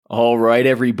All right,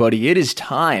 everybody, it is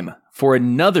time for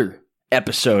another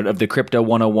episode of the Crypto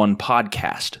 101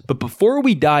 podcast. But before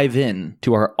we dive in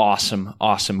to our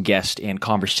awesome guest and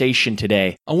conversation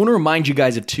today, I want to remind you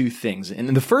guys of two things.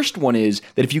 And the first one is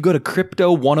that if you go to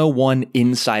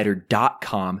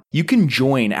crypto101insider.com, you can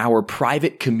join our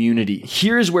private community.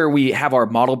 Here's where we have our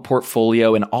model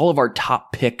portfolio and all of our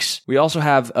top picks. We also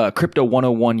have Crypto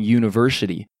 101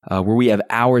 University, where we have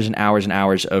hours and hours and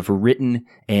hours of written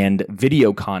and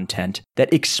video content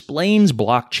that explains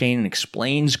blockchain and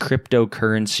explains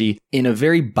cryptocurrency in a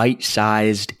very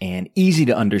bite-sized and easy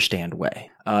to understand way.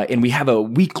 And we have a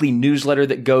weekly newsletter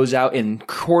that goes out and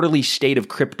quarterly state of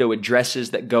crypto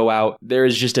addresses that go out. There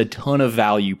is just a ton of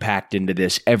value packed into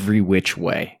this every which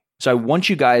way. So I want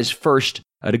you guys first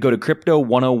to go to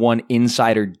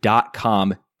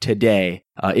crypto101insider.com today,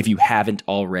 if you haven't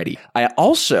already. I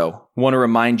also want to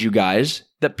remind you guys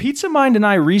that Pizza Mind and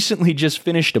I recently just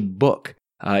finished a book.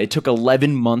 It took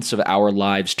 11 months of our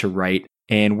lives to write,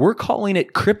 and we're calling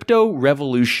it Crypto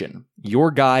Revolution, Your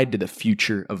Guide to the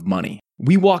Future of Money.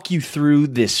 We walk you through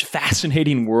this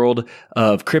fascinating world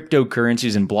of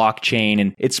cryptocurrencies and blockchain,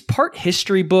 and it's part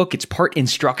history book, it's part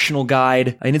instructional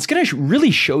guide, and it's going to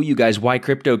really show you guys why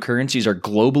cryptocurrencies are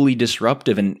globally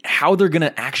disruptive and how they're going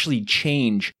to actually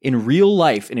change in real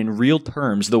life and in real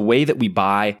terms the way that we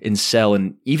buy and sell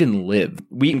and even live.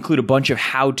 We include a bunch of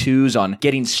how-tos on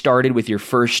getting started with your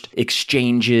first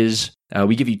exchanges.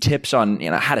 We give you tips on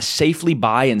how to safely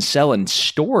buy and sell and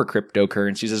store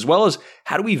cryptocurrencies, as well as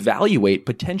how to evaluate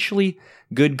potentially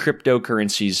good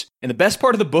cryptocurrencies. And the best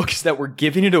part of the book is that we're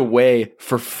giving it away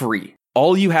for free.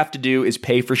 All you have to do is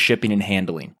pay for shipping and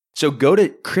handling. So go to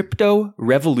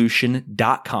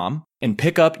cryptorevolution.com and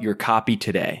pick up your copy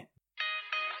today.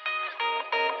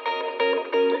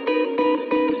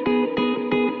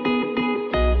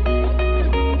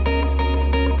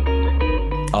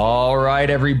 All right,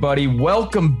 everybody.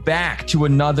 Welcome back to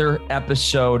another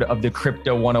episode of the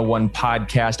Crypto 101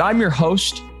 podcast. I'm your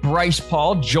host, Bryce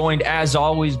Paul, joined as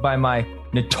always by my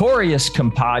notorious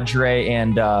compadre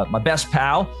and my best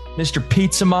pal, Mr.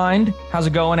 Pizza Mind. How's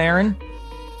it going, Aaron?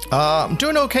 I'm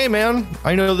doing okay, man.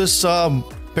 I know this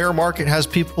bear market has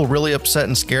people really upset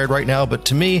and scared right now, but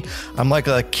to me, I'm like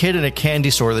a kid in a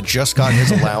candy store that just got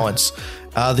his allowance.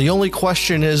 The only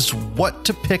question is what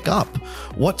to pick up.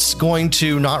 What's going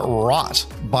to not rot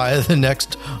by the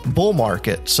next bull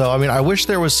market? So, I mean, I wish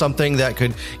there was something that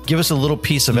could give us a little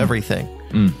piece of everything.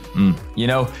 You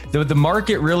know, the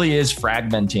market really is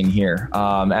fragmenting here.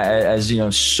 As you know,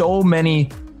 so many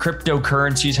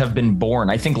cryptocurrencies have been born.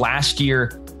 I think last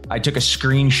year I took a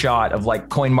screenshot of like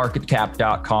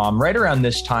coinmarketcap.com right around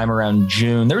this time, around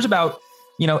June. There was about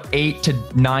 8,000 to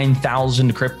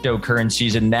 9,000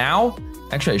 cryptocurrencies. And now,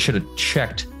 actually, I should have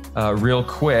checked real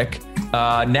quick.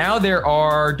 Now there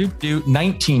are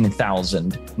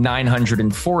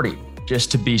 19,940,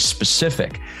 just to be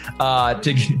specific.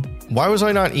 Why was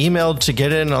I not emailed to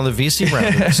get in on the VC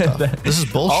round and stuff? This is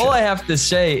bullshit. All I have to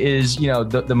say is,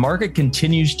 the market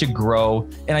continues to grow.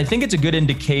 And I think it's a good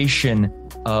indication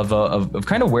of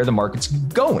kind of where the market's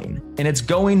going. And it's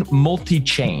going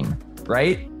multi-chain,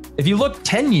 right? If you look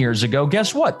 10 years ago,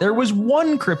 guess what? There was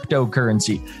one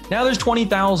cryptocurrency. Now there's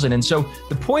 20,000. And so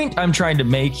the point I'm trying to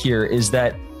make here is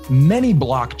that many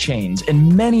blockchains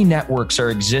and many networks are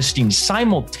existing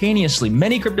simultaneously.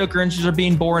 Many cryptocurrencies are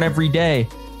being born every day.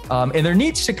 And there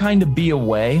needs to kind of be a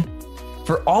way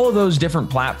for all of those different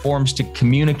platforms to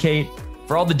communicate,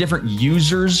 for all the different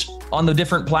users on the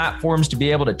different platforms to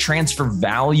be able to transfer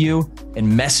value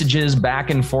and messages back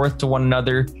and forth to one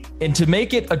another, and to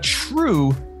make it a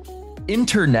true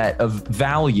internet of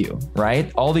value,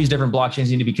 right? All these different blockchains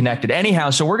need to be connected.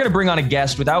 Anyhow, so we're going to bring on a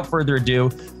guest without further ado,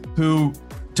 who,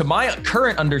 to my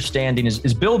current understanding, is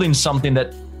building something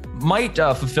that might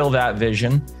fulfill that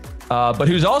vision, but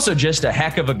who's also just a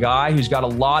heck of a guy who's got a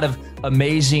lot of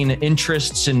amazing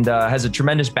interests and has a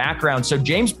tremendous background. So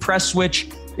James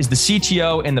Prestwich is the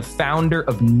CTO and the founder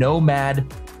of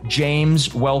Nomad.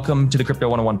 James, welcome to the Crypto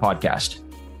 101 podcast.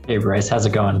 Hey, Bryce, how's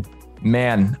it going?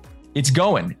 Man, it's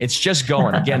going. It's just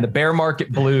going. Again, the bear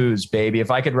market blues, baby. If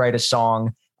I could write a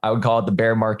song, I would call it the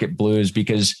bear market blues,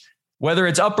 because whether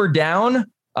it's up or down,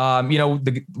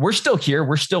 we're still here,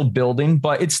 we're still building,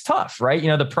 but it's tough, right?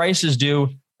 The prices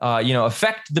do,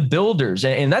 affect the builders,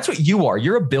 and that's what you are.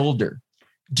 You're a builder.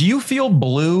 Do you feel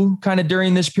blue kind of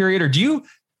during this period, or do you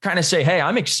kind of say, hey,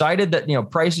 I'm excited that,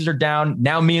 prices are down.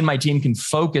 Now me and my team can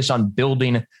focus on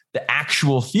building the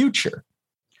actual future?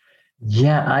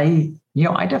 Yeah, I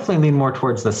definitely lean more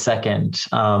towards the second.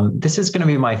 This is going to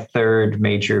be my third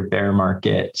major bear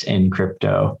market in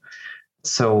crypto.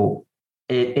 So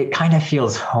it kind of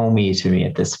feels homey to me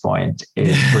at this point.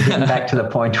 We're getting back to the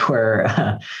point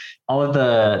where all of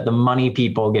the money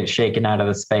people get shaken out of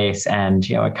the space, and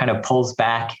it kind of pulls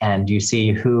back, and you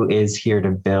see who is here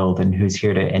to build and who's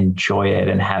here to enjoy it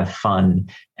and have fun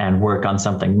and work on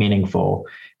something meaningful,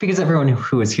 because everyone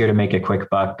who was here to make a quick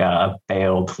buck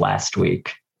bailed last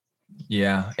week.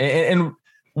 Yeah. And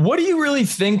what do you really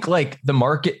think like the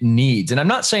market needs? And I'm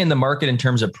not saying the market in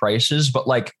terms of prices, but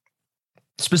like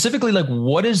specifically, like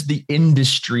what does the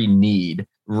industry need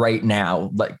right now,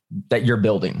 like that you're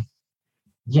building?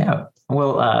 Yeah.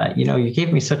 Well, you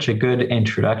gave me such a good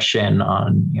introduction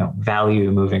on,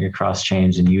 value moving across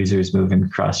chains and users moving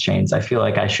across chains. I feel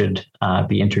like I should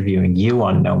be interviewing you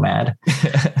on Nomad.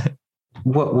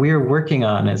 What we're working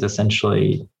on is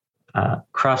essentially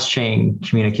cross-chain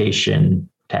communication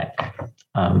tech,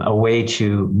 a way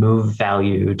to move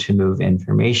value, to move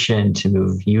information, to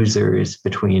move users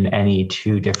between any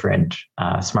two different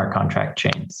smart contract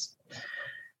chains.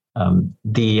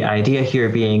 The idea here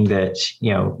being that,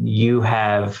 you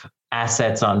have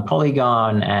assets on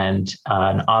Polygon and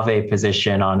an Aave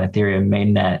position on Ethereum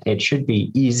mainnet. It should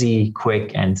be easy,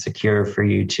 quick, and secure for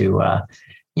you to,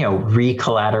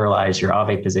 re-collateralize your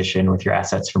Aave position with your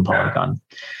assets from Polygon.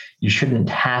 You shouldn't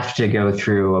have to go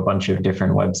through a bunch of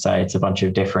different websites, a bunch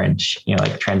of different,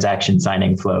 like transaction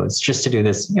signing flows just to do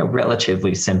this,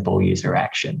 relatively simple user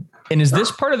action. And is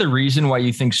this part of the reason why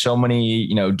you think so many,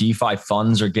 DeFi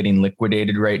funds are getting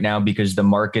liquidated right now, because the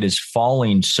market is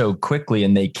falling so quickly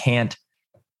and they can't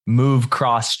move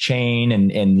cross-chain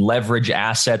and leverage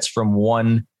assets from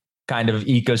one kind of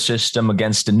ecosystem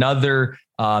against another?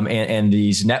 And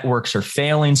these networks are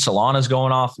failing. Solana's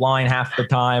going offline half the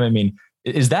time. I mean,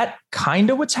 is that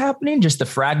kind of what's happening? Just the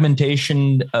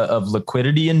fragmentation of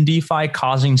liquidity in DeFi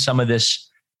causing some of this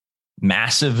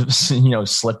massive,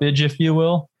 slippage, if you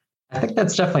will? I think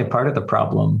that's definitely part of the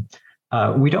problem.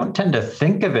 We don't tend to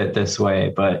think of it this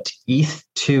way, but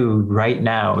ETH2 right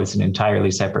now is an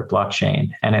entirely separate blockchain,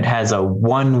 and it has a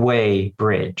one-way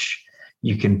bridge.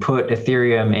 You can put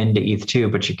Ethereum into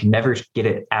ETH2, but you can never get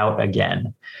it out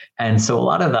again. And so a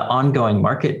lot of the ongoing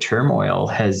market turmoil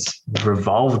has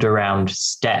revolved around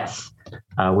Steth,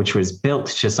 which was built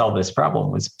to solve this problem.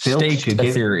 Was built staked to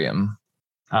give Ethereum.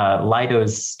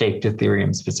 Lido's staked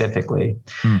Ethereum specifically.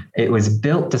 It was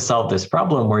built to solve this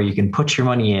problem where you can put your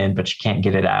money in, but you can't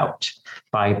get it out,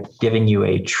 by giving you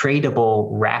a tradable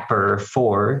wrapper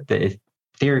for the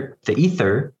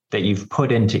Ether that you've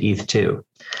put into ETH2.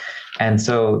 And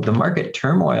so the market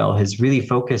turmoil has really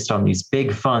focused on these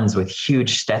big funds with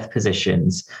huge Steth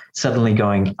positions suddenly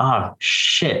going,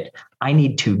 shit, I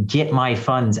need to get my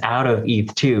funds out of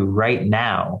ETH2 right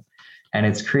now. And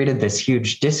it's created this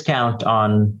huge discount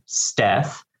on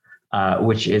Steth,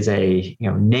 which is a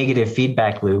negative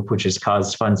feedback loop, which has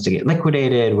caused funds to get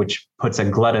liquidated, which puts a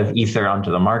glut of Ether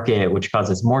onto the market, which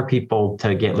causes more people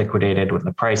to get liquidated when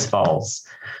the price falls.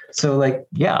 So a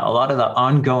lot of the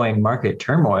ongoing market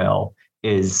turmoil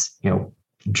is,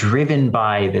 driven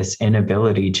by this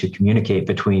inability to communicate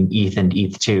between ETH and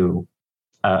ETH2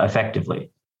 effectively.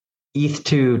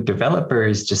 ETH2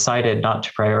 developers decided not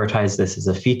to prioritize this as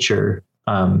a feature,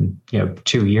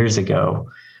 2 years ago.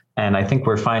 And I think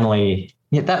we're finally,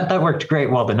 that worked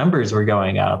great while the numbers were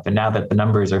going up. And now that the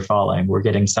numbers are falling, we're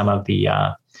getting some of the,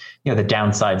 the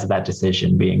downsides of that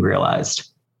decision being realized.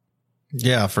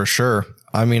 Yeah, for sure.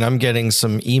 I mean, I'm getting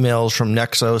some emails from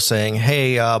Nexo saying,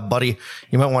 hey, buddy,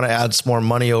 you might want to add some more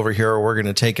money over here, or we're going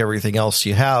to take everything else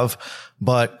you have.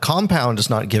 But Compound is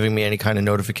not giving me any kind of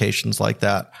notifications like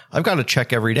that. I've got to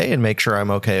check every day and make sure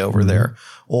I'm okay over there,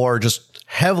 or just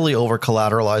heavily over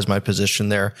collateralize my position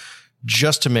there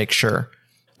just to make sure,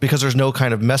 because there's no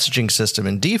kind of messaging system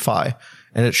in DeFi.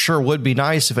 And it sure would be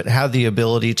nice if it had the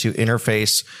ability to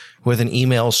interface with an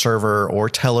email server or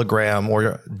Telegram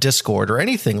or Discord or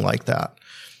anything like that.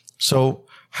 So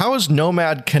how is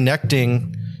Nomad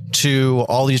connecting to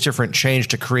all these different chains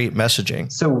to create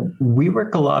messaging? So we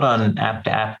work a lot on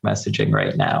app-to-app messaging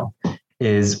right now.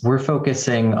 We're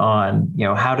focusing on,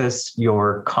 how does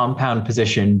your Compound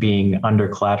position being under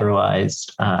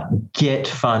collateralized get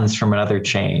funds from another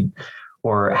chain?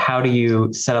 Or how do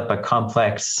you set up a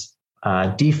complex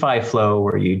DeFi flow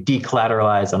where you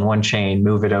decollateralize on one chain,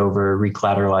 move it over,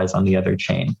 recollateralize on the other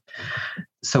chain?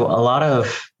 So a lot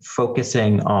of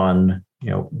focusing on,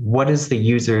 what is the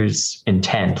user's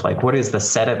intent? Like, what is the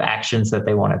set of actions that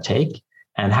they want to take?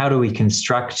 And how do we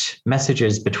construct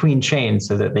messages between chains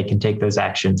so that they can take those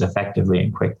actions effectively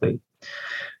and quickly?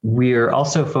 We're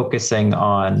also focusing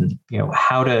on,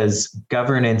 how does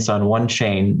governance on one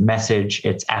chain message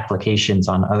its applications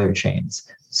on other chains?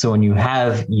 So when you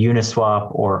have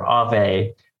Uniswap or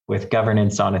Aave, with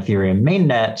governance on Ethereum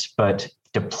mainnet, but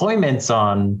deployments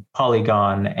on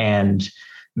Polygon and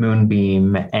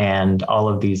Moonbeam and all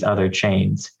of these other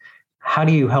chains. How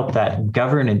do you help that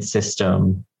governance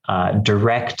system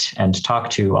direct and talk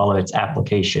to all of its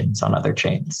applications on other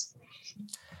chains?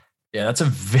 Yeah, that's a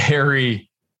very,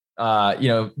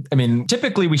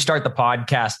 typically we start the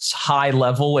podcasts high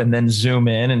level and then zoom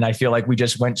in. And I feel like we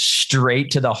just went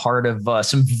straight to the heart of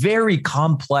some very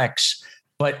complex,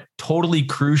 but totally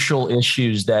crucial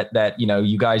issues that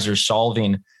you guys are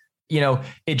solving.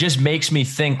 It just makes me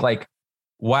think like,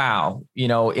 wow,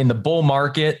 in the bull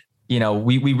market,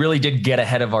 we really did get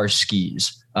ahead of our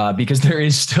skis because there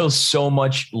is still so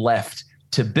much left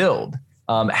to build.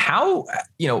 How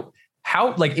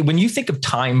when you think of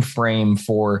time frame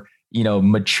for,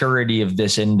 maturity of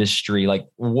this industry, like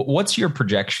what's your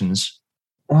projections?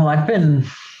 Well, I've been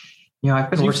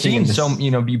working in this,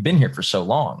 you've been here for so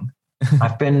long.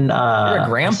 I've been you're a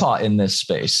grandpa in this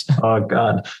space. Oh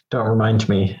God, don't remind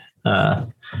me.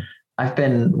 I've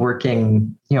been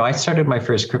working, I started my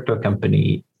first crypto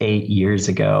company 8 years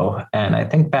ago. And I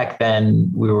think back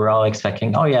then we were all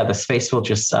expecting, oh yeah, the space will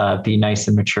just be nice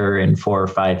and mature in 4 or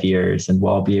 5 years and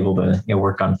we'll all be able to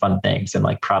work on fun things and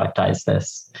like productize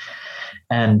this.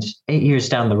 And 8 years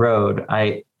down the road,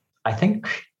 I think,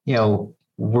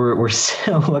 we're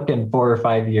still looking 4 or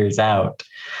 5 years out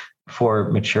for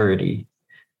maturity.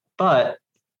 But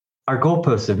our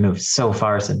goalposts have moved so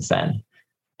far since then.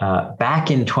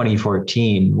 Back in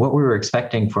 2014, what we were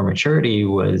expecting for maturity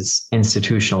was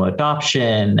institutional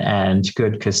adoption and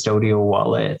good custodial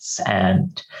wallets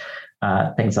and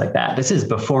things like that. This is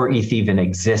before ETH even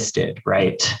existed,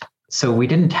 right? So we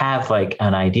didn't have like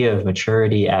an idea of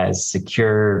maturity as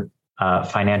secure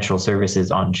financial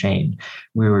services on chain.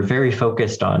 We were very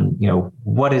focused on,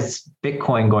 what is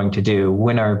Bitcoin going to do?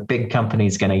 When are big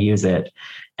companies going to use it?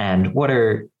 And what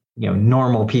are,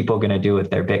 normal people going to do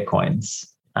with their Bitcoins?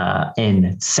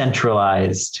 In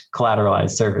centralized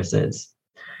collateralized services.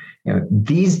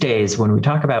 These days, when we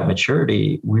talk about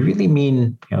maturity, we really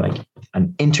mean like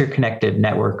an interconnected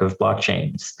network of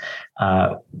blockchains.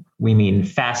 We mean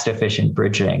fast, efficient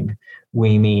bridging.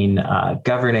 We mean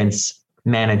governance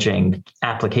managing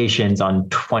applications on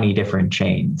 20 different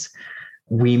chains.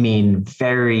 We mean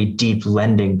very deep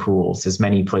lending pools as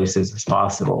many places as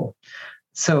possible.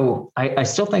 So I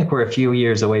still think we're a few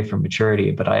years away from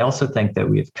maturity, but I also think that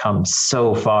we've come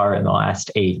so far in the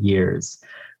last 8 years.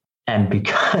 And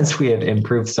because we have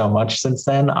improved so much since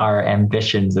then, our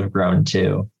ambitions have grown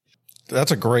too.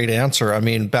 That's a great answer. I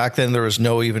mean, back then there was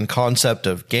no even concept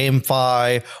of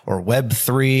GameFi or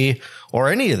Web3 or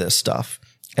any of this stuff.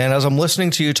 And as I'm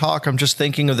listening to you talk, I'm just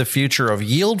thinking of the future of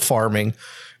yield farming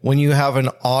when you have an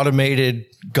automated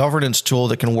governance tool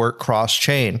that can work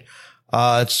cross-chain.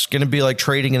 It's going to be like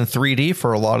trading in 3D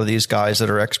for a lot of these guys that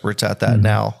are experts at that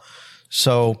now.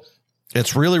 So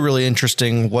it's really, really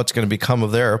interesting what's going to become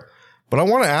of there. But I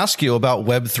want to ask you about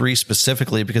Web3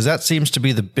 specifically, because that seems to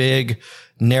be the big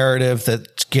narrative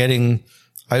that's getting,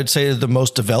 I would say, the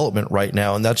most development right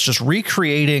now. And that's just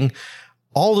recreating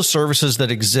all the services that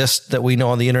exist that we know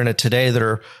on the internet today that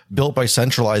are built by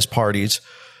centralized parties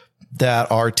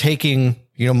that are taking,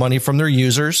 money from their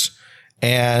users.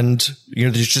 And,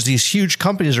 there's just these huge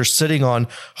companies are sitting on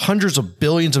hundreds of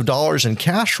billions of dollars in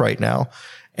cash right now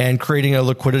and creating a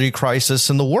liquidity crisis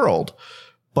in the world.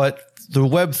 But the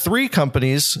Web3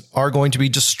 companies are going to be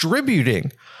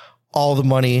distributing all the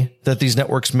money that these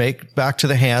networks make back to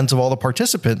the hands of all the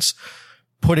participants,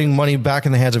 putting money back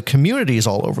in the hands of communities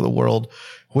all over the world,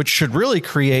 which should really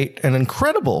create an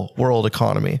incredible world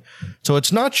economy. So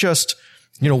it's not just,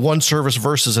 one service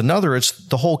versus another. It's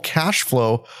the whole cash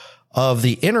flow of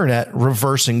the internet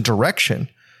reversing direction.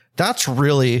 That's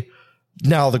really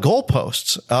now the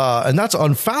goalposts. And that's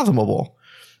unfathomable.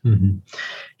 Mm-hmm.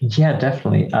 Yeah,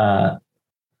 definitely.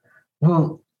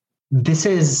 Well, this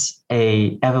is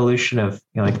a evolution of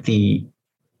the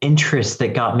interest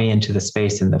that got me into the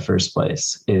space in the first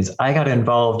place. Is I got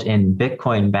involved in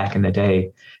Bitcoin back in the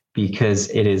day because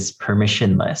it is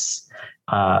permissionless.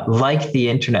 Like the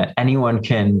internet, anyone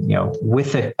can,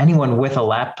 anyone with a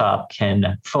laptop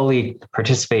can fully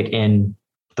participate in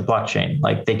the blockchain.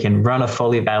 Like they can run a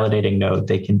fully validating node.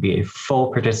 They can be a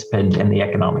full participant in the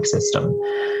economic system.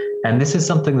 And this is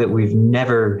something that we've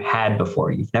never had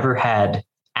before. You've never had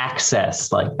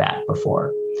access like that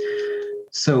before.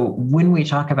 So when we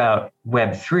talk about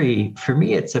Web3, for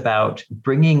me, it's about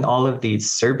bringing all of these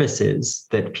services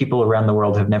that people around the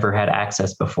world have never had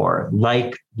access before,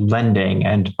 like lending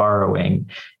and borrowing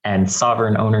and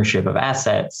sovereign ownership of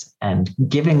assets, and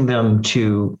giving them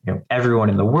to everyone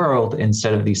in the world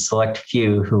instead of these select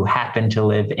few who happen to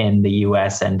live in the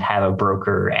US and have a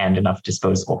broker and enough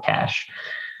disposable cash.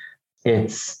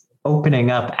 It's opening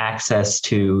up access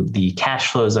to the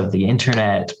cash flows of the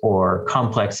internet or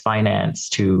complex finance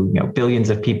to billions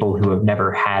of people who have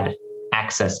never had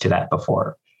access to that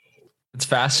before. It's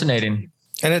fascinating.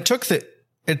 And it took the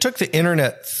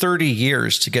internet 30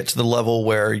 years to get to the level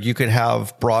where you could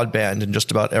have broadband in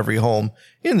just about every home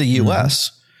in the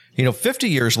US. 50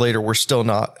 years later, we're still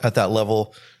not at that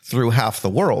level through half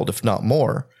the world, if not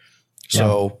more.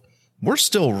 So we're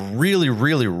still really,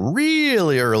 really,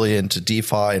 really early into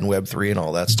DeFi and Web3 and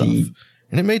all that stuff.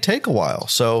 And it may take a while.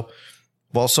 So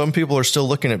while some people are still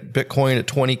looking at Bitcoin at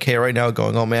 20K right now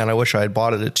going, oh man, I wish I had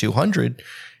bought it at 200,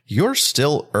 you're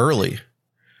still early.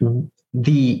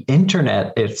 The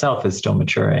internet itself is still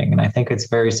maturing. And I think it's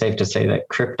very safe to say that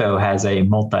crypto has a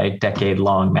multi-decade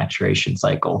long maturation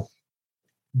cycle.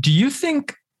 Do you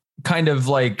think kind of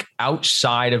like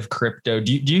outside of crypto,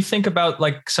 do you think about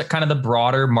like kind of the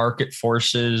broader market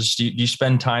forces? Do you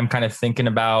spend time kind of thinking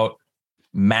about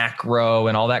macro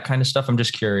and all that kind of stuff? I'm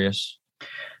just curious.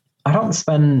 I don't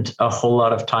spend a whole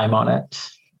lot of time on it.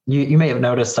 You may have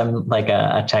noticed I'm like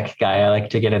a tech guy. I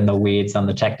like to get in the weeds on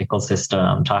the technical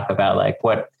system, talk about like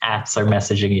what apps are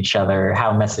messaging each other,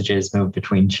 how messages move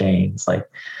between chains, like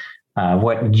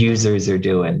what users are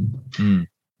doing.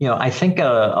 I think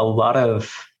a lot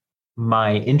of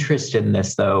my interest in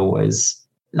this, though, was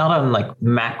not on like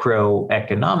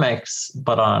macroeconomics,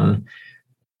 but on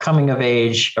coming of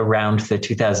age around the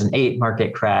 2008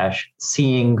 market crash,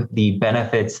 seeing the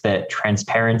benefits that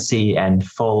transparency and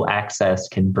full access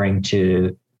can bring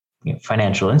to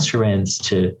financial instruments,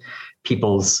 to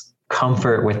people's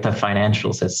comfort with the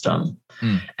financial system.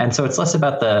 And so it's less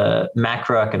about the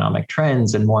macroeconomic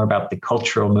trends and more about the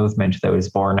cultural movement that was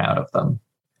born out of them.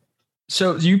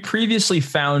 So you previously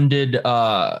founded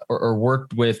or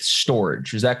worked with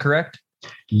Storj, is that correct?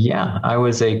 Yeah, I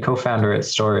was a co-founder at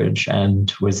Storj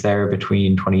and was there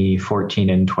between 2014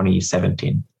 and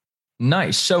 2017.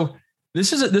 Nice. So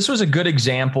this was a good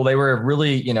example. They were a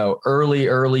really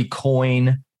early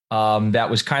coin that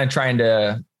was kind of trying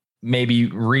to maybe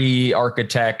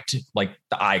re-architect like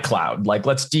the iCloud. Like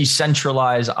let's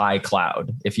decentralize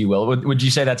iCloud, if you will. Would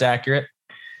you say that's accurate?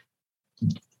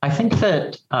 I think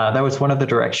that that was one of the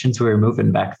directions we were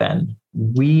moving back then.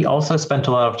 We also spent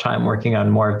a lot of time working on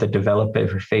more of the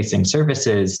developer-facing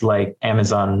services like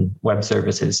Amazon Web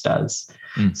Services does.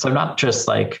 So not just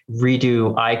like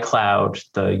redo iCloud,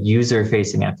 the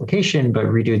user-facing application, but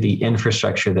redo the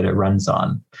infrastructure that it runs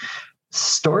on.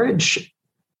 Storj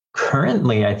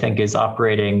currently, I think, is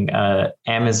operating an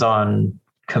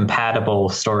Amazon-compatible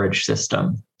storage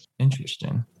system.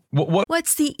 Interesting.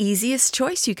 What's the easiest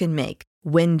choice you can make?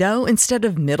 Window instead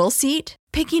of middle seat?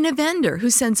 Picking a vendor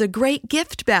who sends a great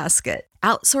gift basket?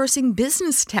 Outsourcing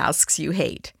business tasks you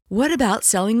hate? What about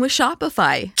selling with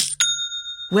Shopify?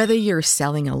 Whether you're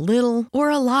selling a little or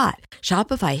a lot,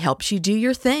 Shopify helps you do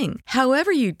your thing,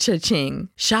 however you cha-ching.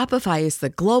 Shopify is the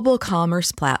global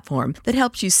commerce platform that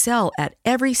helps you sell at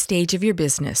every stage of your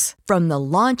business. From the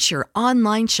launch your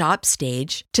online shop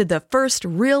stage to the first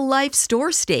real-life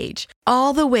store stage,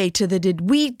 all the way to the did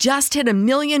we just hit 1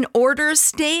 million orders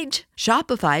stage?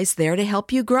 Shopify's there to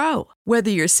help you grow.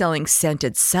 Whether you're selling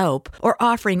scented soap or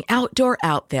offering outdoor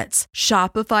outfits,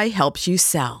 Shopify helps you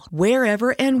sell.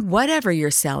 Wherever and whatever you're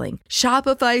selling,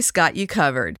 Shopify's got you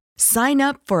covered. Sign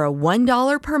up for a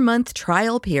 $1 per month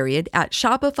trial period at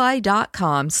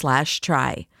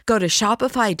shopify.com/try. Go to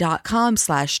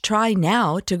shopify.com/try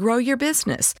now to grow your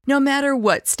business, no matter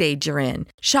what stage you're in.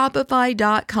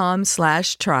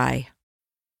 Shopify.com/try.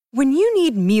 When you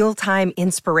need mealtime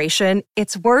inspiration,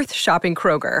 it's worth shopping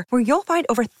Kroger, where you'll find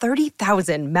over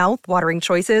 30,000 mouth-watering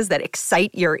choices that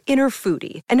excite your inner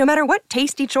foodie. And no matter what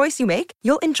tasty choice you make,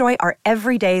 you'll enjoy our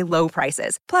everyday low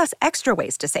prices, plus extra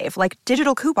ways to save, like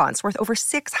digital coupons worth over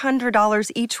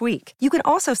 $600 each week. You can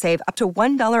also save up to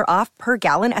 $1 off per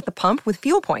gallon at the pump with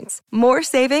fuel points. More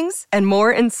savings and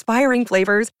more inspiring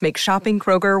flavors make shopping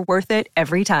Kroger worth it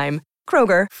every time.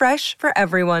 Kroger, fresh for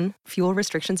everyone. Fuel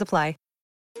restrictions apply.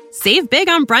 Save big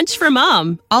on brunch for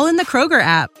mom, all in the Kroger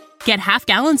app. Get half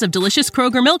gallons of delicious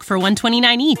Kroger milk for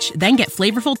 $1.29 each. Then get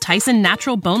flavorful Tyson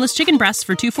natural boneless chicken breasts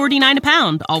for $2.49 a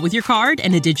pound, all with your card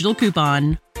and a digital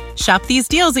coupon. Shop these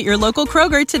deals at your local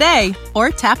Kroger today, or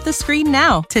tap the screen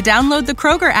now to download the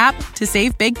Kroger app to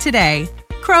save big today.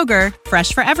 Kroger,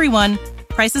 fresh for everyone.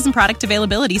 Prices and product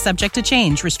availability subject to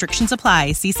change. Restrictions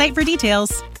apply. See site for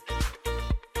details.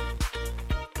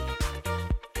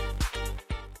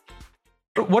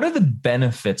 What are the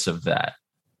benefits of that?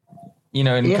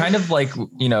 And kind of like,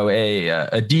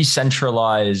 a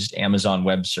decentralized Amazon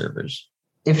Web Servers.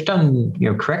 If done,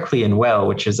 correctly and well,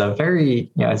 which is a very,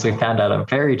 as we found out, a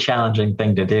very challenging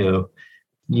thing to do,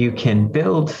 you can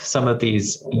build some of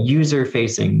these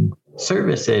user-facing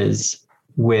services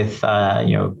with,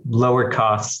 lower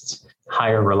costs,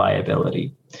 higher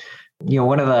reliability.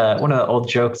 One of the old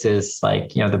jokes is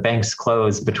like, the banks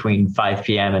close between 5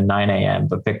 p.m. and 9 a.m.,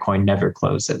 but Bitcoin never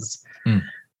closes.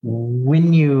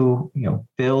 When you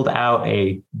build out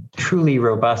a truly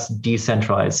robust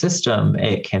decentralized system,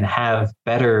 it can have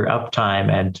better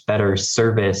uptime and better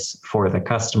service for the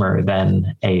customer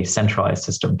than a centralized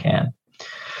system can.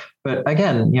 But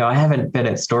again, I haven't been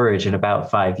at Storj in about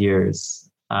 5 years,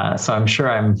 so I'm sure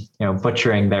I'm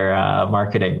butchering their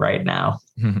marketing right now.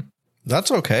 That's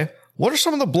okay. What are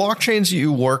some of the blockchains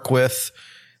you work with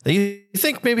that you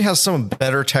think maybe has some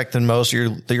better tech than most?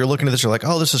 That you're looking at this, you're like,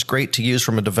 oh, this is great to use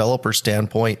from a developer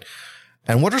standpoint.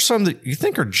 And what are some that you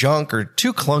think are junk or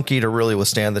too clunky to really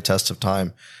withstand the test of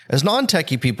time? As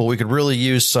non-techie people, we could really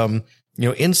use some,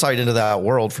 insight into that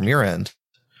world from your end.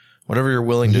 Whatever you're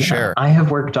willing to share. I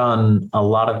have worked on a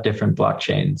lot of different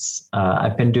blockchains.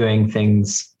 I've been doing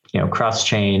things,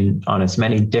 cross-chain on as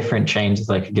many different chains as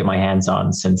I could get my hands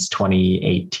on since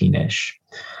 2018-ish.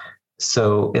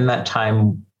 So in that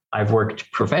time, I've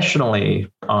worked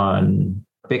professionally on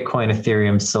Bitcoin,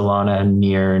 Ethereum, Solana,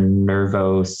 Near,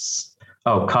 Nervos,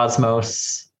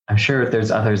 Cosmos. I'm sure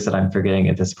there's others that I'm forgetting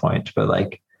at this point, but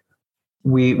like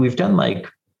we've done like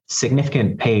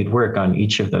significant paid work on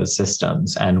each of those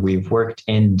systems. And we've worked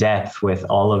in depth with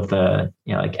all of the,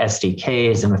 like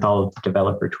SDKs and with all of the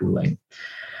developer tooling.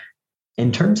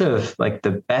 In terms of like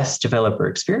the best developer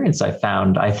experience I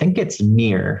found, I think it's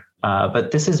Near.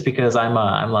 But this is because I'm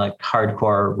like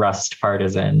hardcore Rust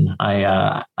partisan.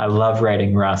 I love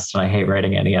writing Rust and I hate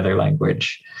writing any other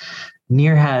language.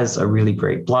 Near has a really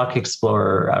great block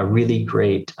explorer, a really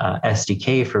great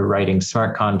SDK for writing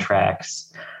smart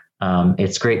contracts.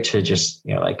 It's great to just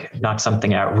knock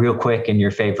something out real quick in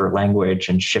your favorite language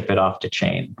and ship it off to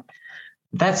chain.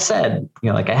 That said,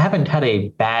 I haven't had a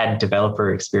bad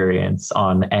developer experience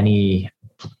on any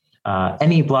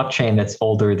blockchain that's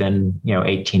older than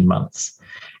 18 months.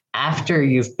 After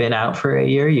you've been out for a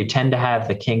year, you tend to have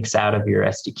the kinks out of your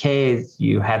SDK.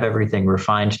 You have everything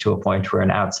refined to a point where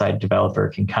an outside developer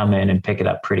can come in and pick it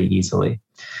up pretty easily,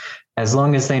 as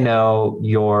long as they know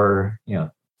your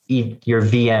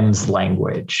VM's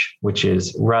language, which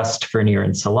is Rust for Near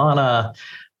and Solana,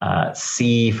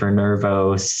 C for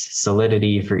Nervos,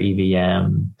 Solidity for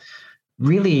EVM.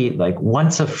 Really, like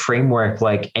once a framework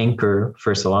like Anchor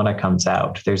for Solana comes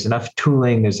out, there's enough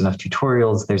tooling, there's enough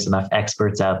tutorials, there's enough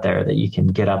experts out there that you can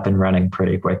get up and running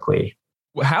pretty quickly.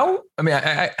 How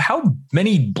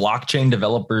many blockchain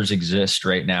developers exist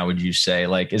right now, would you say?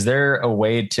 Like, is there a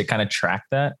way to kind of track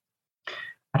that?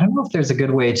 I don't know if there's a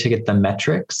good way to get the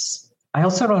metrics. I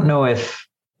also don't know if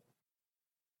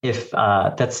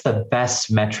that's the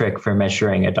best metric for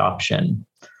measuring adoption.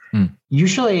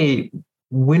 Usually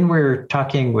when we're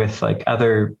talking with like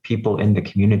other people in the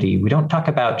community, we don't talk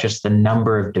about just the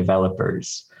number of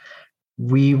developers.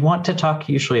 We want to talk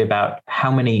usually about how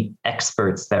many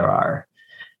experts there are.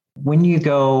 When you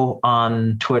go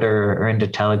on Twitter or into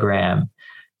Telegram,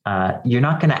 you're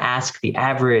not going to ask the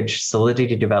average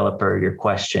Solidity developer your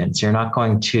questions. You're not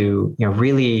going to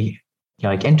really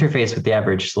interface with the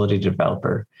average Solidity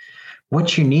developer.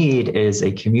 What you need is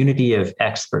a community of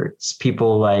experts,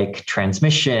 people like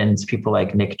Transmissions, people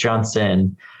like Nick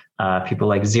Johnson, people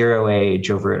like Zero Age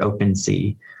over at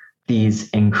OpenSea. These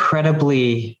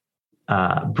incredibly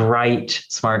bright,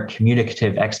 smart,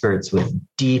 communicative experts with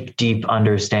deep, deep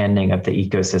understanding of the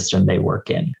ecosystem they work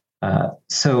in.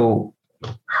 So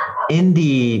in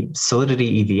the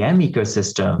Solidity EVM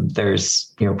ecosystem,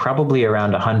 there's probably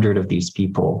around 100 of these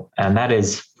people, and that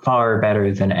is far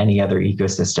better than any other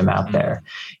ecosystem out there.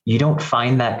 You don't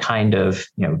find that kind of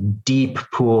deep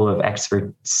pool of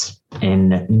experts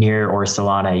in Near or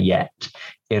Solana yet.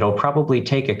 It'll probably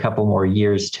take a couple more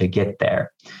years to get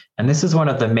there. And this is one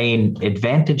of the main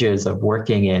advantages of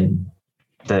working in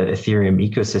the Ethereum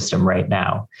ecosystem right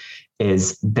now,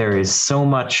 is there is so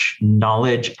much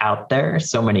knowledge out there,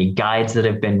 so many guides that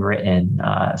have been written,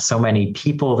 so many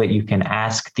people that you can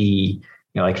ask the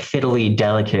fiddly,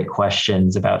 delicate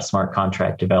questions about smart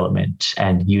contract development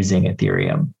and using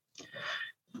Ethereum.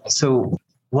 So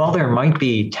while there might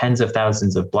be tens of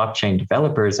thousands of blockchain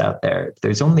developers out there,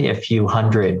 there's only a few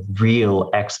hundred real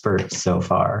experts so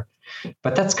far.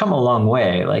 but that's come a long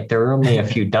way. Like there were only a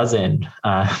few dozen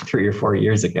 3 or 4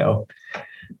 years ago.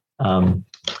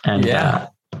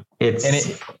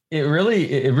 It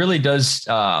really does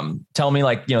tell me,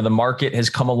 like, the market has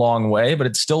come a long way, but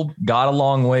it's still got a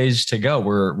long ways to go.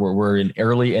 We're an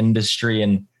early industry,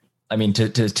 and I mean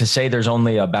to say there's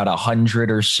only about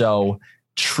 100 or so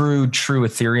true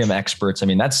Ethereum experts. I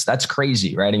mean that's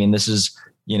crazy, right? I mean this is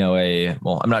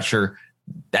I'm not sure.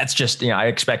 That's just I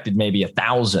expected maybe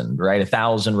 1,000, right?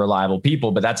 1,000 reliable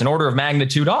people, but that's an order of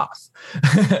magnitude off.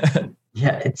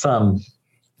 Yeah, it's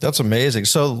That's amazing.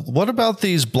 So what about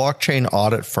these blockchain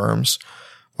audit firms?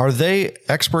 Are they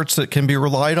experts that can be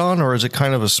relied on, or is it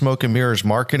kind of a smoke and mirrors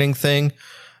marketing thing?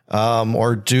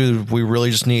 Or do we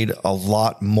really just need a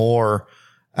lot more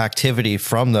activity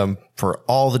from them for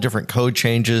all the different code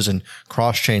changes and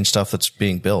cross-chain stuff that's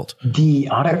being built? The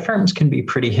audit firms can be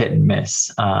pretty hit and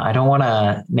miss. I don't want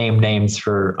to name names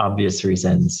for obvious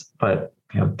reasons, but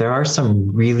there are some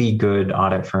really good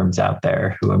audit firms out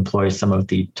there who employ some of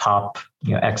the top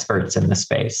experts in the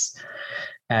space.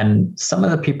 And some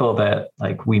of the people that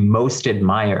like we most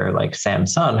admire, like Sam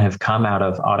Sun, have come out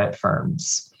of audit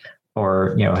firms,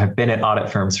 or have been at audit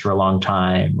firms for a long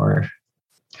time. Or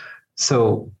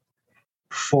so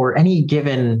for any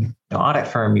given audit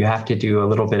firm, you have to do a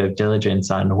little bit of diligence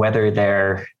on whether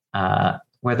their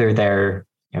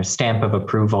stamp of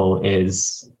approval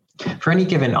is. For any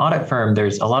given audit firm,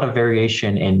 there's a lot of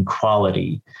variation in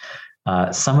quality.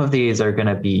 Some of these are going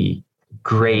to be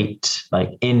great,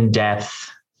 like in-depth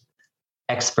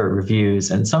expert reviews,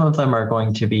 and some of them are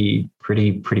going to be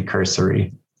pretty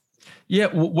cursory. Yeah.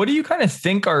 What do you kind of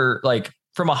think are, like,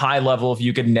 from a high level, if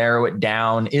you could narrow it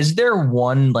down, is there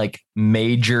one like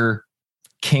major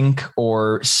kink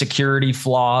or security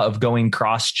flaw of going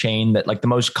cross-chain that, like, the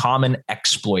most common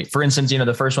exploit? For instance,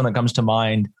 the first one that comes to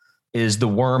mind is the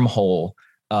wormhole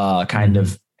kind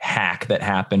of hack that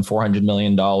happened. $400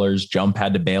 million. Jump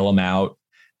had to bail them out.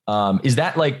 Is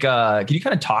that like, can you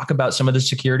kind of talk about some of the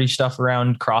security stuff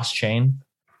around cross-chain?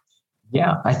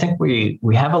 Yeah, I think we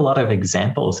have a lot of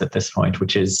examples at this point,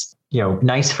 which is,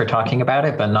 nice for talking about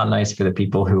it, but not nice for the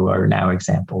people who are now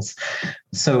examples.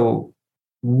 So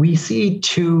we see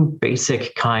two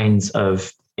basic kinds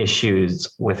of issues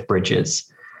with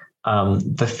bridges.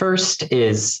 The first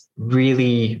is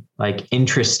really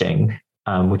interesting,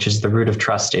 which is the root of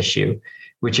trust issue,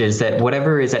 which is that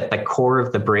whatever is at the core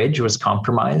of the bridge was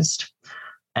compromised.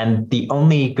 And the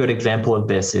only good example of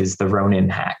this is the Ronin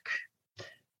hack.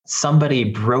 Somebody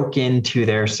broke into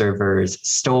their servers,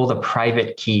 stole the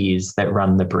private keys that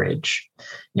run the bridge.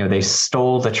 They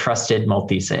stole the trusted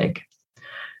multisig.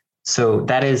 So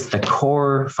that is the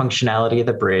core functionality of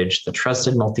the bridge. The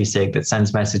trusted multisig that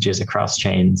sends messages across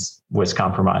chains was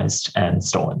compromised and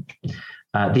stolen.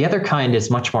 The other kind is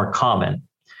much more common,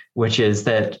 which is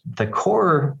that the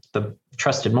core, the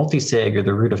trusted multisig or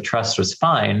the root of trust was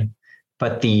fine,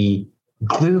 but the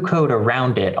glue code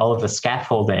around it, all of the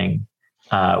scaffolding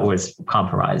was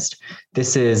compromised.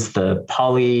 This is the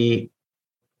poly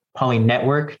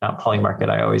network, not poly market.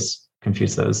 I always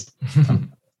confuse those.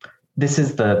 This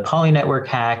is the poly network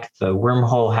hack, the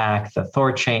wormhole hack, the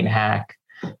Thorchain hack.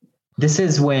 This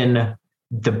is when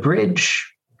the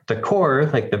bridge, the core,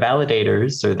 like the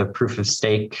validators or the proof of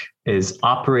stake, is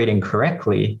operating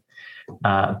correctly,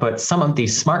 but some of the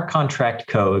smart contract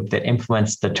code that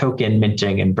implements the token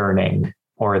minting and burning,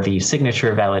 or the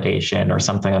signature validation or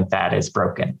something like that, is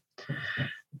broken.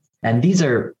 And these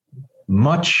are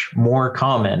much more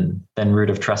common than root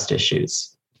of trust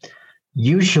issues.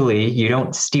 Usually you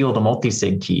don't steal the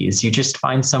multisig keys. You just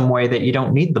find some way that you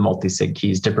don't need the multisig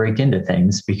keys to break into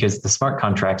things because the smart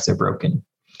contracts are broken.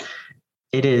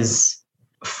 It is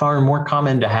far more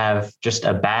common to have just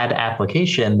a bad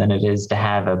application than it is to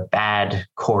have a bad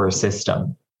core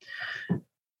system.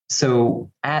 So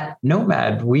at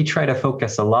Nomad, we try to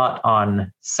focus a lot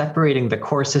on separating the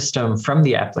core system from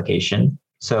the application.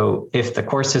 So if the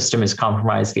core system is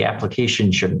compromised, the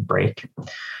application shouldn't break.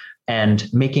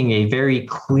 And making a very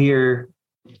clear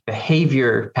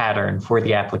behavior pattern for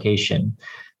the application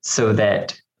so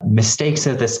that mistakes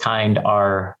of this kind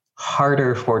are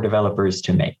harder for developers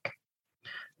to make.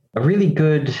 A really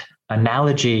good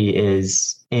analogy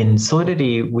is in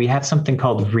Solidity, we have something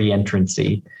called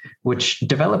reentrancy, which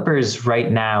developers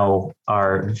right now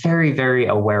are very, very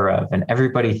aware of, and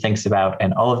everybody thinks about,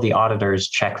 and all of the auditors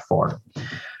check for.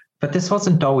 But this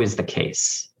wasn't always the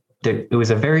case. It was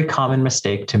a very common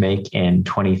mistake to make in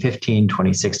 2015,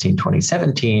 2016,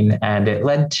 2017, and it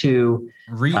led to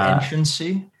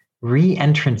reentrancy.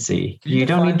 Reentrancy. You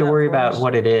don't need to worry about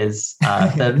what it is.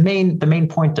 The main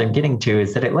point I'm getting to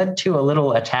is that it led to a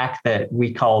little attack that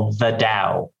we call the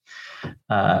DAO.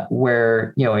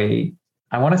 where,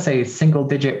 I want to say single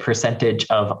digit percentage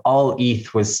of all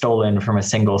ETH was stolen from a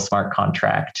single smart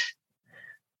contract.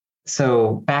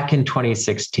 So back in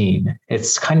 2016,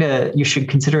 it's you should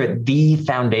consider it the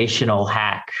foundational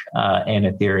hack in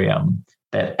Ethereum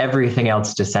that everything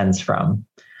else descends from.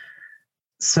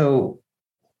 So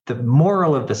the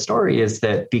moral of the story is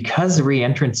that because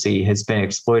reentrancy has been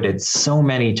exploited so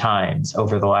many times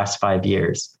over the last 5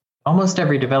 years, almost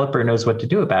every developer knows what to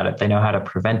do about it. They know how to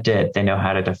prevent it. They know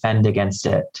how to defend against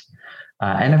it.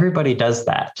 And everybody does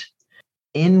that.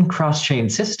 In cross-chain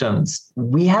systems,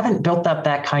 we haven't built up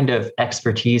that kind of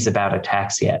expertise about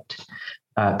attacks yet.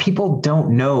 People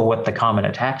don't know what the common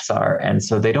attacks are, and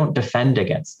so they don't defend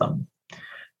against them.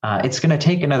 It's going to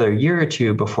take another year or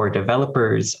two before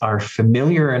developers are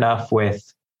familiar enough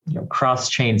with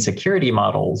cross-chain security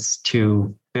models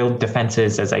to build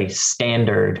defenses as a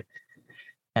standard.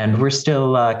 And we're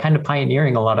still kind of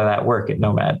pioneering a lot of that work at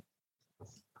Nomad.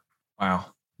 Wow.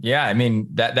 Yeah. I mean,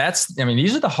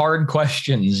 these are the hard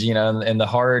questions, and the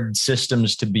hard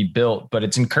systems to be built, but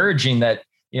it's encouraging that,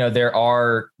 there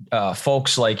are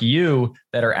folks like you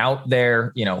that are out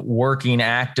there, working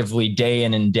actively day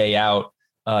in and day out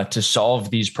to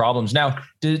solve these problems. Now,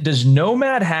 does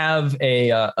Nomad have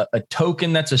a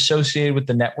token that's associated with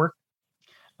the network?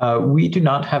 We do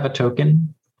not have a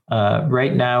token.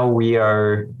 Right now we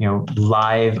are,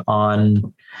 live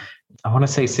on, I want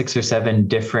to say 6 or 7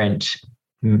 different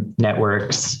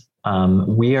networks.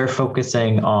 We are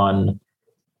focusing on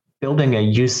building a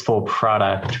useful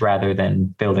product rather than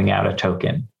building out a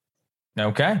token.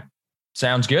 Okay.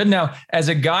 Sounds good. Now, as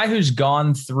a guy who's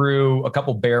gone through a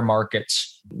couple bear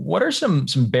markets, what are some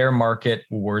bear market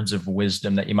words of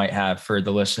wisdom that you might have for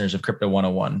the listeners of Crypto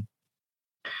 101?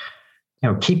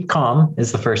 Keep calm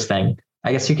is the first thing.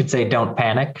 I guess you could say don't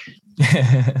panic.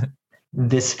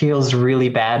 This feels really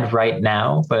bad right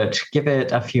now, but give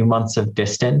it a few months of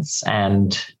distance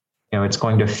and, it's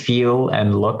going to feel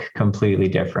and look completely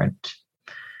different.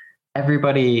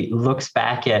 Everybody looks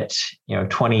back at,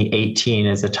 2018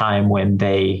 as a time when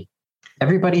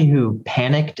everybody who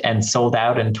panicked and sold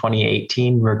out in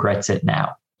 2018 regrets it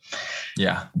now.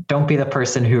 Yeah. Don't be the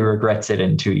person who regrets it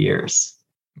in 2 years.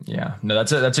 Yeah, no,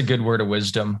 that's a good word of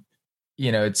wisdom.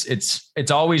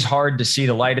 It's always hard to see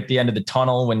the light at the end of the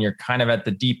tunnel when you're kind of at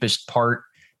the deepest part.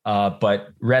 But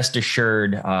rest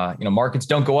assured, markets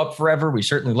don't go up forever. We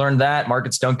certainly learned that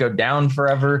markets don't go down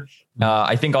forever.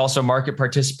 I think also market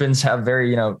participants have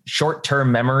very,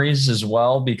 short-term memories as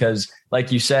well, because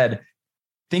like you said,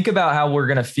 think about how we're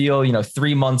going to feel,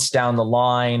 3 months down the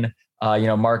line.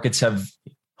 Markets have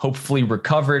hopefully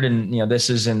recovered, and this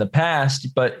is in the past,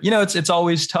 but it's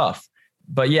always tough.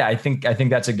 But yeah, I think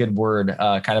that's a good word.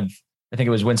 I think it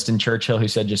was Winston Churchill who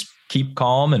said, just keep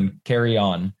calm and carry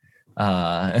on.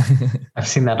 I've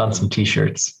seen that on some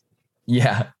t-shirts.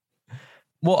 Yeah.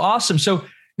 Well, awesome. So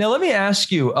now let me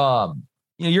ask you,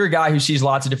 you're a guy who sees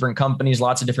lots of different companies,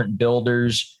 lots of different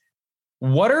builders.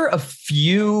 What are a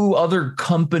few other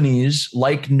companies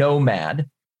like Nomad,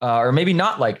 or maybe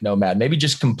not like Nomad, maybe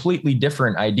just completely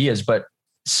different ideas, but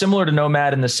similar to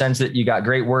Nomad in the sense that you got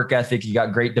great work ethic, you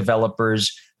got great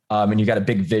developers, and you got a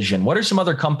big vision? What are some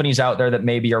other companies out there that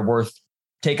maybe are worth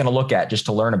taking a look at just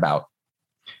to learn about?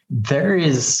 There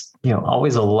is,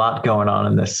 always a lot going on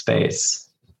in this space.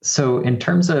 So in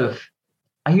terms of,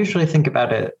 I usually think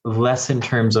about it less in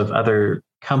terms of other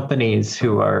companies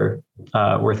who are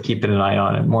worth keeping an eye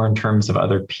on, and more in terms of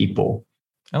other people.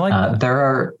 I like that.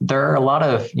 There are a lot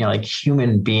of,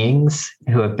 human beings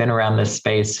who have been around this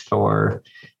space for,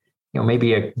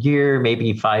 maybe a year,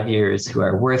 maybe 5 years, who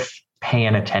are worth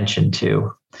paying attention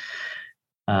to.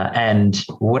 And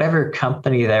whatever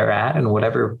company they're at and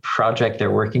whatever project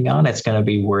they're working on, it's going to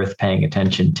be worth paying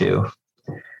attention to.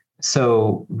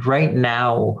 So right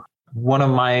now, one of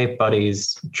my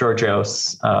buddies,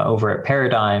 Georgios, over at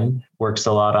Paradigm, works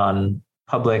a lot on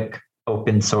public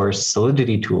open source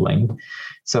Solidity tooling.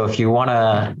 So if you want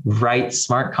to write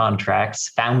smart contracts,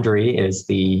 Foundry is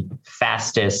the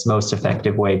fastest, most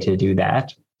effective way to do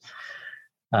that.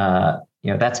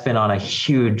 That's been on a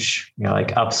huge,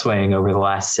 upswing over the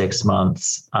last 6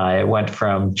 months. It went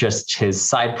from just his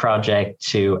side project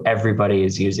to everybody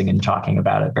is using and talking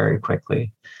about it very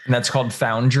quickly. And that's called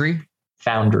Foundry?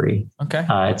 Foundry. Okay.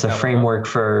 It's a framework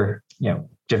for,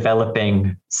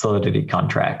 developing Solidity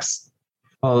contracts.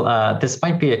 Well, this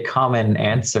might be a common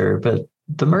answer, but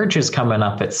the merge is coming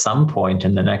up at some point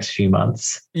in the next few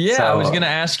months. Yeah, so I was going to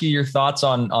ask you your thoughts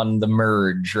on the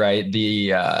merge, right?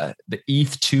 The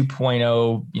ETH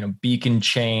 2.0, beacon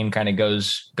chain kind of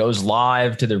goes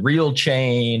live to the real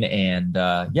chain, and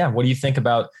what do you think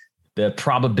about the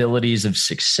probabilities of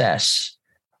success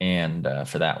and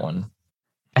for that one?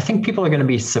 I think people are going to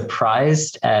be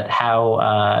surprised at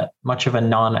how much of a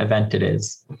non-event it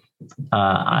is.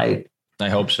 I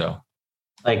hope so.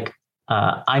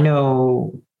 I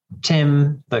know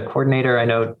Tim, the coordinator. I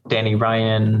know Danny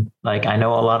Ryan. I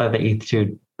know a lot of the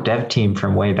ETH2 dev team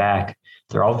from way back.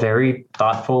 They're all very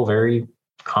thoughtful, very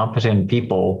competent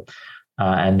people.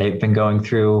 And they've been going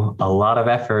through a lot of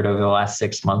effort over the last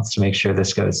 6 months to make sure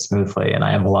this goes smoothly. And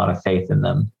I have a lot of faith in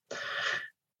them.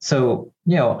 So,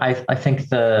 I think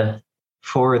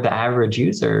for the average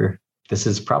user, this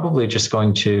is probably just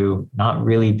going to not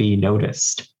really be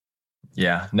noticed.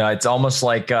 Yeah, no, it's almost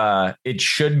like it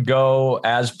should go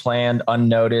as planned,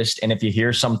 unnoticed. And if you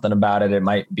hear something about it, it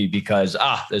might be because,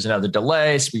 there's another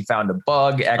delay. So we found a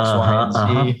bug, X, Y,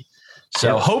 and Z.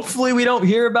 So hopefully we don't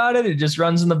hear about it. It just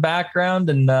runs in the background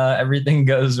and everything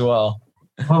goes well.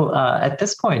 Well, at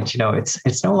this point,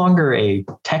 it's no longer a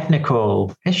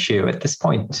technical issue. At this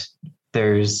point,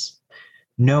 there's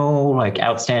no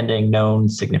outstanding known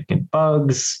significant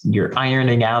bugs. You're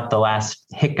ironing out the last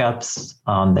hiccups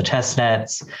on the test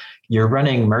nets. You're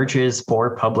running merges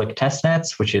for public test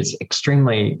nets, which is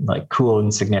extremely cool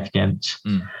and significant.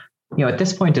 At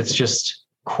this point, it's just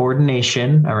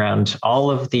coordination around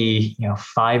all of the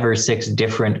 5 or 6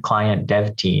 different client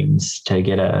dev teams to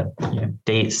get a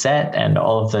date set and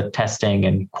all of the testing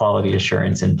and quality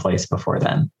assurance in place before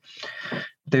then.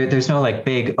 There's no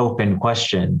big open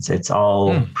questions. It's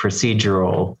all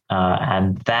procedural,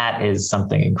 and that is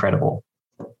something incredible.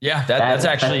 Yeah,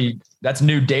 that's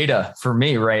new data for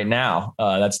me right now.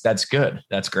 That's good.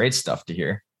 That's great stuff to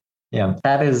hear. Yeah,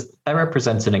 that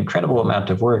represents an incredible amount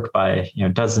of work by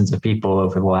dozens of people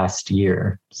over the last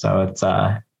year. So it's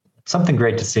something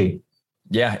great to see.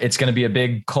 Yeah, it's going to be a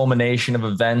big culmination of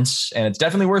events, and it's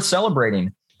definitely worth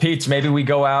celebrating. Pete, maybe we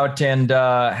go out and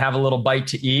have a little bite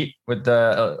to eat with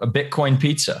a Bitcoin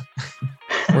pizza.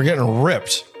 We're getting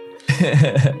ripped.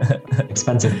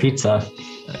 Expensive pizza.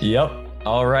 Yep.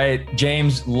 All right,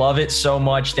 James, love it so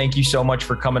much. Thank you so much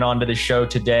for coming on to the show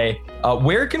today.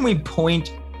 Where can we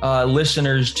point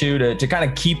listeners to kind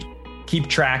of keep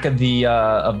track of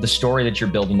the story that you're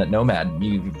building at Nomad?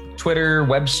 Twitter,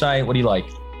 website, what do you like?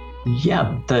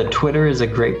 Yeah, the Twitter is a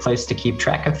great place to keep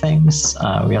track of things.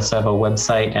 We also have a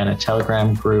website and a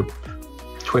Telegram group.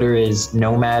 Twitter is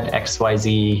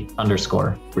nomadxyz_.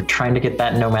 We're trying to get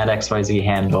that nomadxyz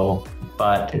handle,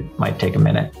 but it might take a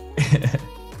minute.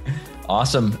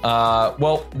 Awesome.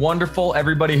 Well, wonderful.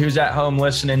 Everybody who's at home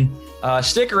listening,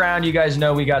 stick around. You guys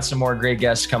know we got some more great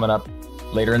guests coming up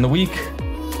later in the week.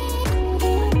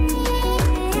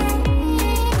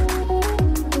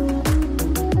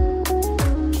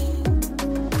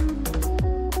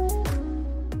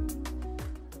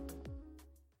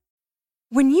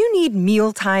 When you need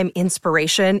mealtime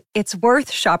inspiration, it's worth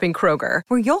shopping Kroger,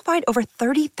 where you'll find over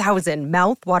 30,000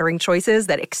 mouth-watering choices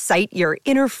that excite your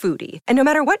inner foodie. And no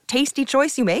matter what tasty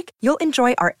choice you make, you'll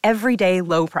enjoy our everyday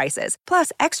low prices,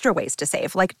 plus extra ways to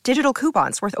save, like digital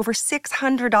coupons worth over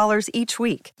 $600 each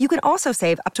week. You can also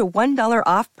save up to $1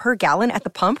 off per gallon at the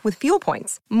pump with fuel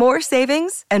points. More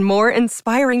savings and more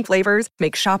inspiring flavors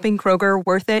make shopping Kroger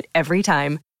worth it every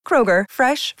time. Kroger,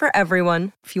 fresh for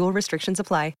everyone. Fuel restrictions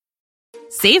apply.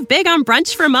 Save big on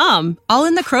brunch for mom, all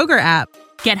in the Kroger app.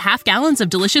 Get half gallons of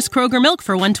delicious Kroger milk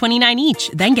for $1.29 each.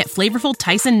 Then get flavorful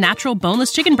Tyson natural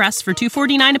boneless chicken breasts for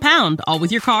 $2.49 a pound, all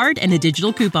with your card and a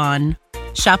digital coupon.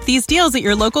 Shop these deals at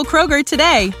your local Kroger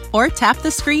today, or tap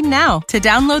the screen now to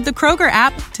download the Kroger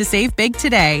app to save big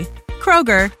today.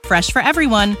 Kroger, fresh for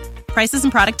everyone. Prices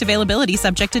and product availability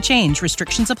subject to change.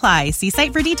 Restrictions apply. See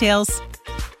site for details.